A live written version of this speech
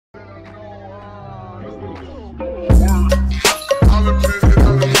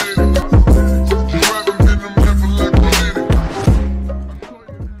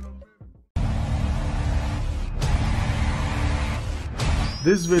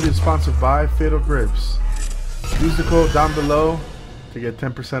This video is sponsored by Fatal Grips. Use the code down below to get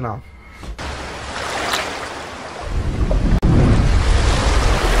 10% off.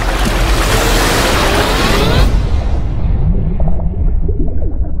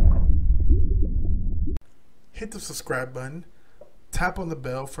 Hit the subscribe button, tap on the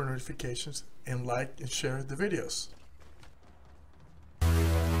bell for notifications, and like and share the videos.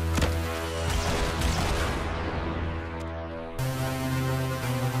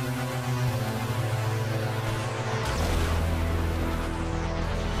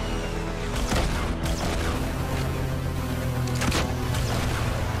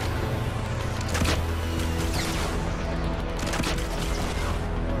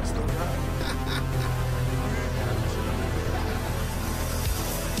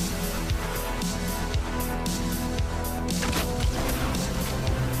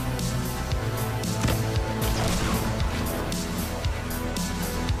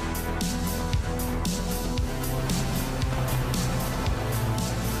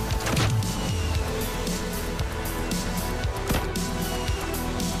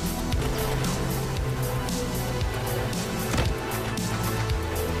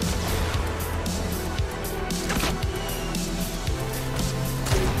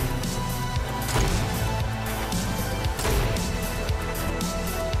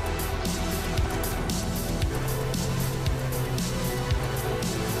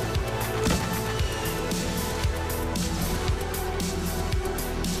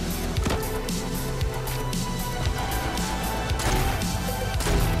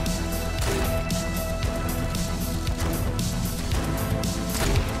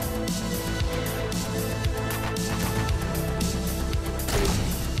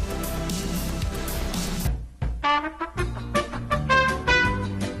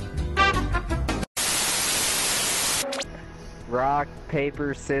 Rock,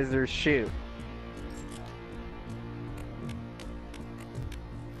 paper, scissors, shoot.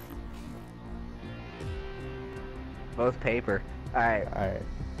 Both paper. Alright. Alright.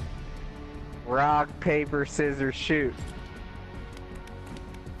 Rock, paper, scissors, shoot.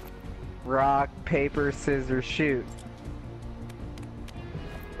 Rock, paper, scissors, shoot.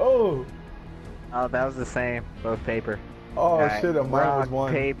 Oh! Oh, that was the same. Both paper. Oh Alright. shit, mine Rock, was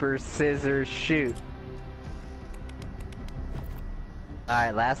one. paper, scissors, shoot.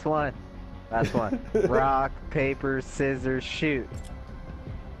 Alright, last one. Last one. Rock, paper, scissors, shoot.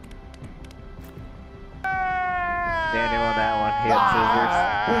 Daniel on that one. He had scissors.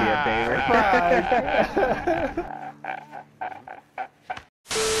 Be a favorite.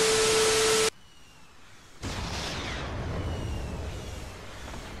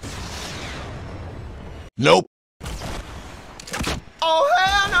 Nope. Oh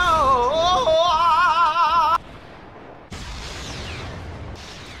hell no!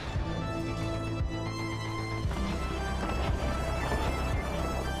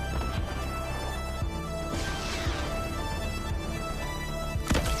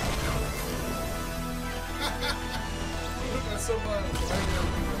 That's so much.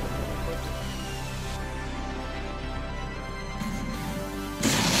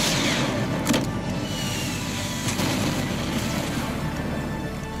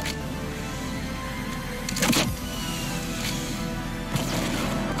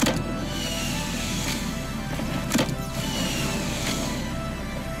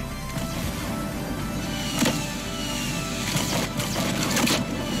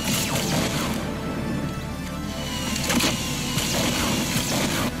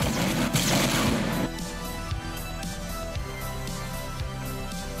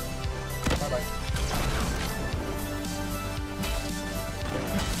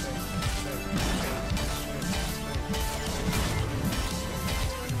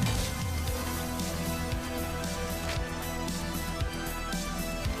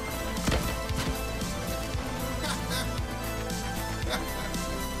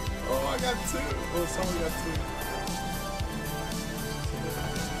 Oh, I got two. Oh, someone got two.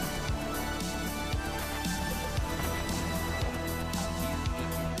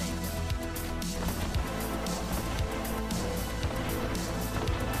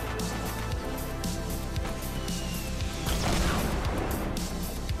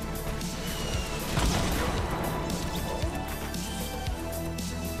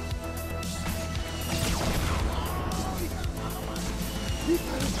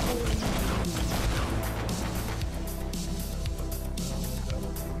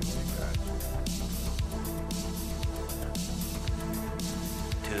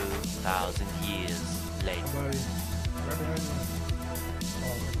 2,000 years later. Buddy, right behind you.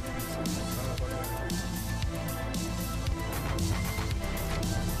 Oh,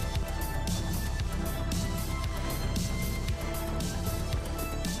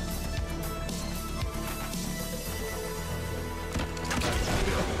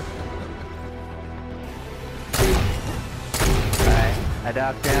 I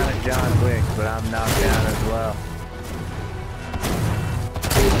knocked down a John Wick, but I'm knocked down as well.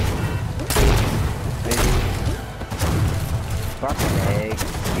 Fucking egg.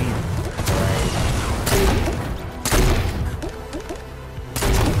 Jesus Christ.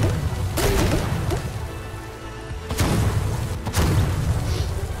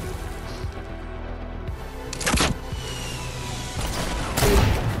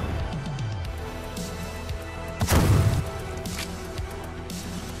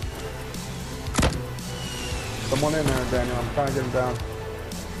 Someone in there, Daniel. I'm trying to get him down.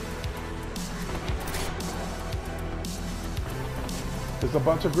 There's a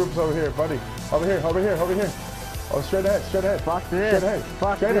bunch of groups over here, buddy. Over here, over here, over here. Oh, straight ahead, straight ahead. Fuck this. Straight ahead.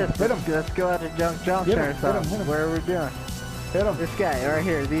 Fuck Straight this. him, hit him. Let's go out to junk Hit him, or hit him, something. hit him. Where are we doing? Hit him. This guy right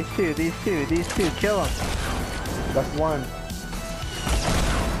here. These two. Kill him. That's one.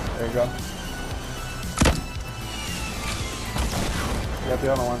 There you go. Got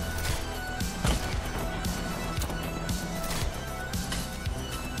the other one.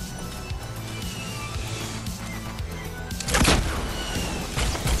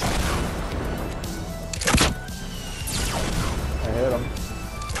 I hit him.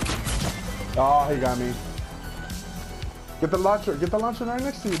 Oh, he got me. Get the launcher. Get the launcher right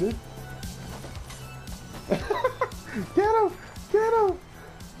next to you, dude. Get him! Get him!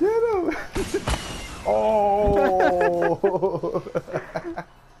 Get him! Oh!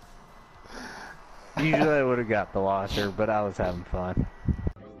 Usually I would have got the launcher, but I was having fun.